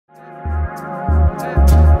Alright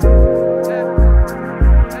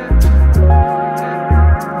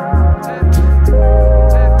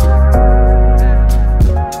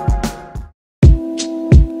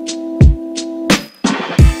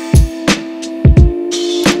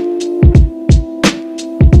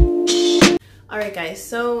guys,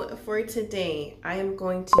 so for today, I am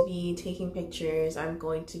going to be taking pictures, I'm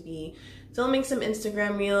going to be filming some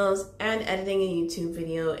Instagram reels and editing a YouTube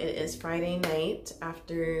video. It is Friday night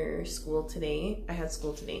after school today. I had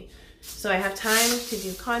school today. So I have time to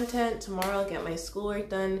do content. Tomorrow I'll get my schoolwork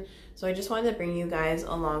done. So I just wanted to bring you guys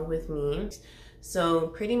along with me. So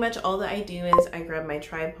pretty much all that I do is I grab my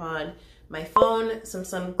tripod, my phone, some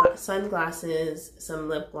sunglasses, some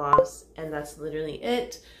lip gloss, and that's literally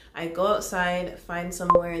it. I go outside, find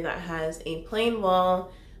somewhere that has a plain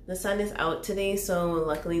wall. The sun is out today, so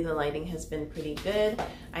luckily the lighting has been pretty good.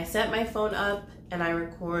 I set my phone up and I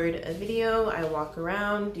record a video. I walk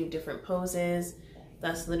around, do different poses.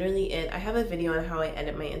 That's literally it. I have a video on how I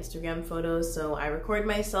edit my Instagram photos, so I record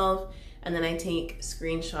myself and then I take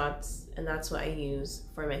screenshots, and that's what I use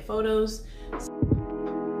for my photos.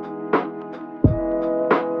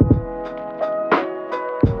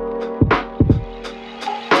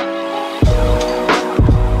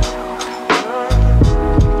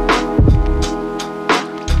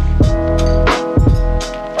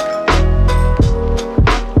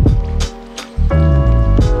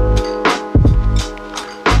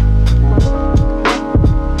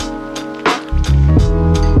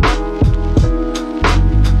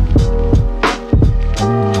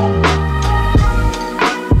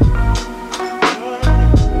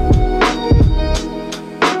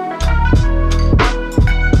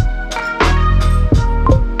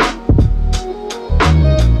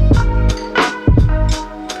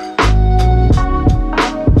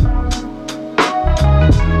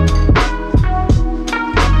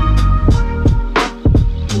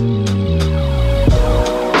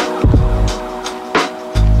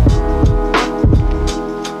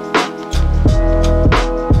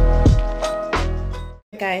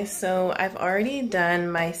 Guys, so I've already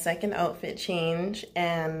done my second outfit change,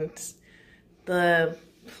 and the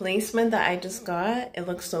placement that I just got, it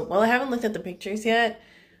looks so well. I haven't looked at the pictures yet.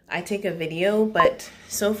 I take a video, but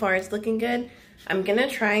so far it's looking good. I'm gonna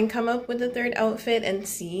try and come up with a third outfit and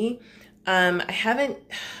see. I'm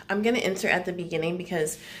gonna insert at the beginning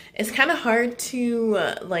because it's kind of hard to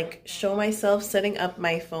like show myself setting up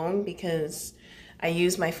my phone because I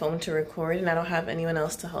use my phone to record and I don't have anyone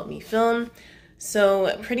else to help me film.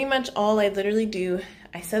 So pretty much all I literally do,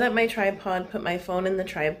 I set up my tripod, put my phone in the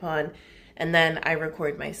tripod, and then I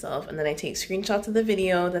record myself, and then I take screenshots of the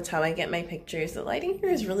video. That's how I get my pictures. The lighting here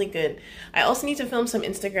is really good. I also need to film some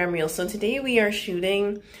Instagram reels. So today we are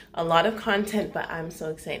shooting a lot of content, but I'm so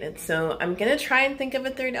excited. So I'm gonna try and think of a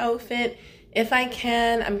third outfit. If I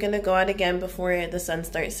can, I'm gonna go out again before the sun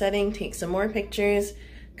starts setting, take some more pictures,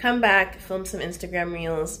 come back, film some Instagram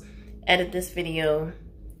reels, edit this video,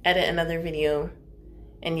 edit another video,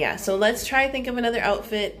 and yeah, so let's try think of another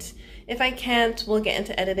outfit. If I can't, we'll get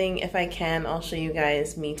into editing. If I can, I'll show you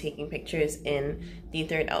guys me taking pictures in the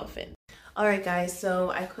third outfit. Alright guys, so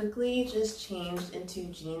I quickly just changed into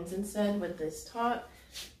jeans instead with this top,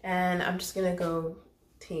 and I'm just gonna go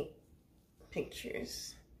take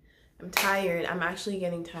pictures. I'm tired. I'm actually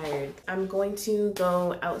getting tired. I'm going to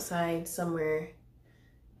go outside somewhere,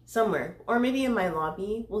 or maybe in my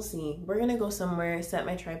lobby. We'll see. We're gonna go somewhere, set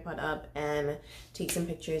my tripod up, and take some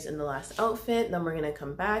pictures in the last outfit. Then we're gonna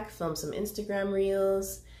come back, film some Instagram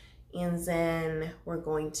reels, and then we're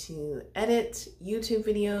going to edit YouTube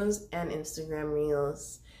videos and Instagram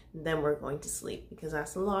reels. Then we're going to sleep because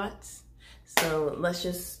that's a lot. So let's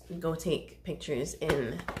just go take pictures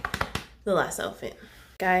in the last outfit.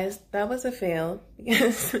 Guys, that was a fail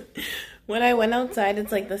because when I went outside,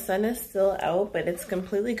 it's like the sun is still out, but it's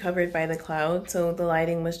completely covered by the clouds, so the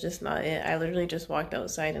lighting was just not it. I literally just walked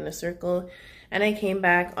outside in a circle and I came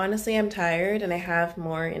back. Honestly, I'm tired and I have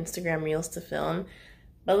more Instagram reels to film,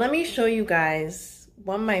 but let me show you guys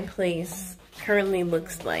what my place currently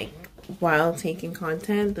looks like while taking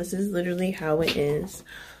content. This is literally how it is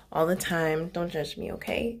all the time. Don't judge me,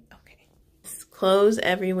 okay? Okay. Clothes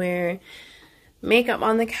everywhere. Makeup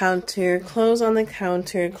on the counter, clothes on the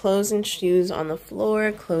counter, clothes and shoes on the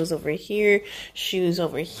floor, clothes over here, shoes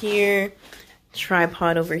over here,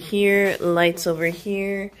 tripod over here, lights over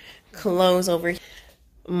here, clothes over here,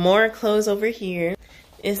 more clothes over here.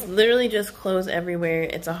 It's literally just clothes everywhere.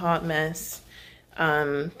 It's a hot mess.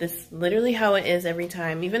 This is literally how it is every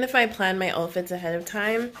time. Even if I plan my outfits ahead of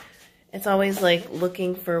time, it's always like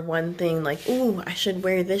looking for one thing, like, ooh, I should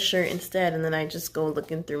wear this shirt instead, and then I just go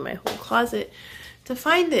looking through my whole closet to to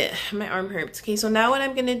find it. My arm hurts. Okay, so now what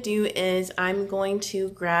I'm gonna do is I'm going to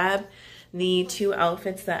grab the two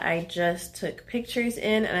outfits that I just took pictures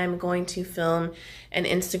in, and I'm going to film an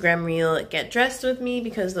Instagram reel, get dressed with me,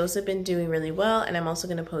 because those have been doing really well, and I'm also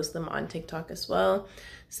gonna post them on TikTok as well.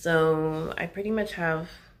 So I pretty much have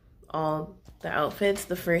all the outfits.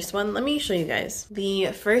 The first one, let me show you guys.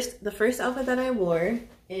 The first outfit that I wore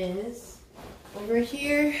is over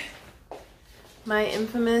here, my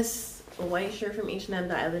infamous white shirt from H&M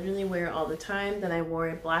that I literally wear all the time. Then I wore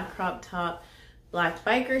a black crop top, black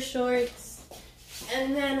biker shorts,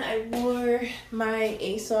 and then I wore my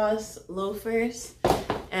ASOS loafers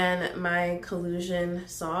and my collusion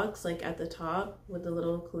socks, like at the top with the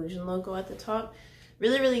little collusion logo at the top.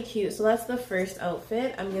 Really cute. So that's the first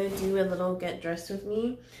outfit. I'm gonna do a little get dressed with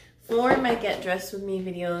me. For my get dressed with me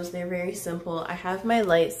videos, they're very simple. I have my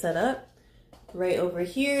lights set up right over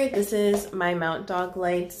here. This is my Mount Dog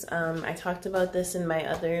lights. I talked about this in my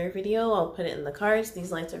other video. I'll put it in the cards.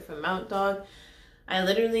 These lights are from Mount Dog. I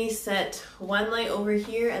literally set one light over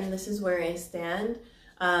here, and this is where I stand.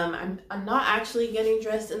 I'm not actually getting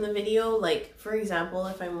dressed in the video. Like, for example,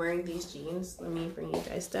 if I'm wearing these jeans, let me bring you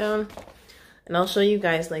guys down. And I'll show you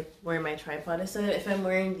guys like where my tripod is set. If I'm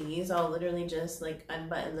wearing these, I'll literally just like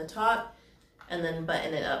unbutton the top and then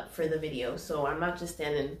button it up for the video. So I'm not just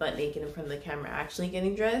standing butt naked in front of the camera actually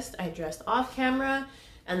getting dressed. I dressed off camera,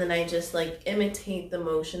 and then I just like imitate the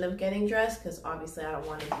motion of getting dressed, because obviously I don't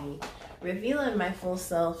want to be revealing my full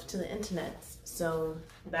self to the internet. So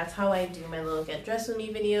that's how I do my little get dressed with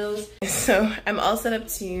me videos. So I'm all set up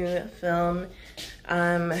to film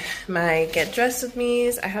my get dressed with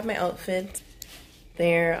me's. I have my outfit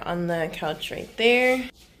there on the couch right there,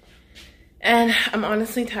 and I'm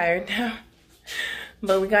honestly tired now,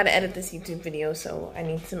 but we gotta edit this YouTube video, so I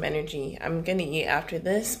need some energy. I'm gonna eat after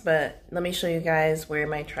this, but let me show you guys where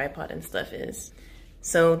my tripod and stuff is.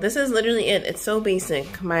 So this is literally it. It's so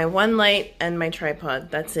basic. My one light and my tripod,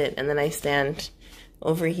 that's it. And then I stand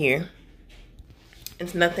over here.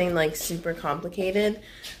 It's nothing like super complicated.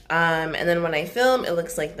 And then when I film, it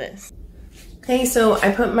looks like this. Okay, so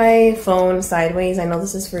I put my phone sideways. I know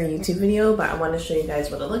this is for a YouTube video, but I want to show you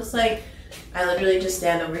guys what it looks like. I literally just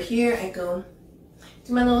stand over here. I go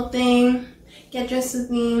do my little thing, get dressed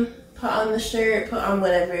with me, put on the shirt, put on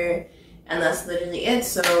whatever, and that's literally it.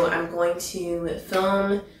 So I'm going to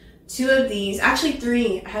film two of these, actually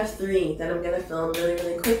three. I have three that I'm gonna film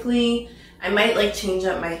really quickly. I might like change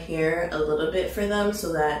up my hair a little bit for them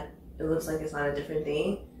so that it looks like it's on a different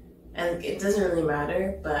day. And it doesn't really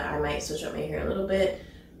matter, but I might switch up my hair a little bit.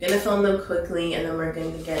 I'm gonna film them quickly, and then we're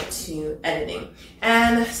going to get to editing.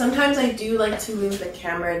 And sometimes I do like to move the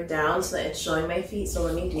camera down so that it's showing my feet, so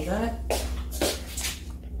let me do that.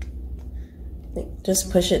 Like, just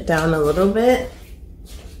push it down a little bit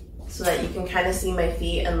so that you can kind of see my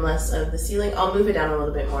feet and less of the ceiling. I'll move it down a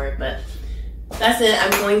little bit more, but that's it.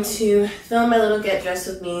 I'm going to film my little get dressed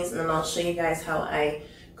with me's, and then I'll show you guys how I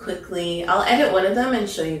quickly, I'll edit one of them and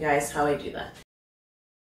show you guys how I do that.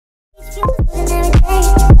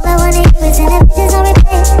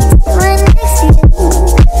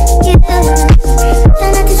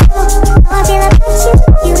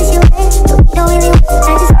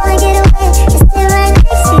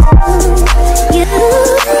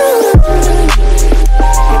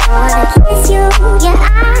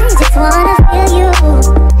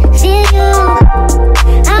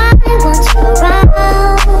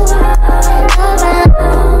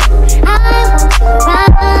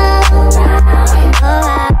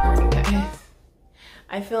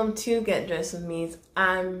 Two get dressed with me's.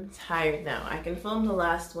 I'm tired now. I can film the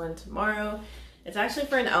last one tomorrow. It's actually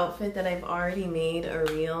for an outfit that I've already made a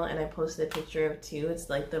reel, and I posted a picture of too. It's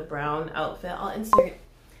like the brown outfit. I'll insert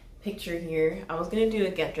picture here. I was gonna do a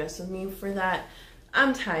get dressed with me for that.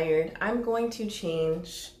 I'm tired. I'm going to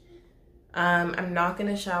change. I'm not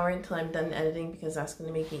gonna shower until I'm done editing, because that's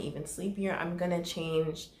gonna make me even sleepier. I'm gonna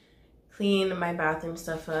change, clean my bathroom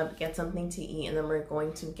stuff up, get something to eat, and then we're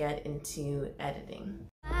going to get into editing.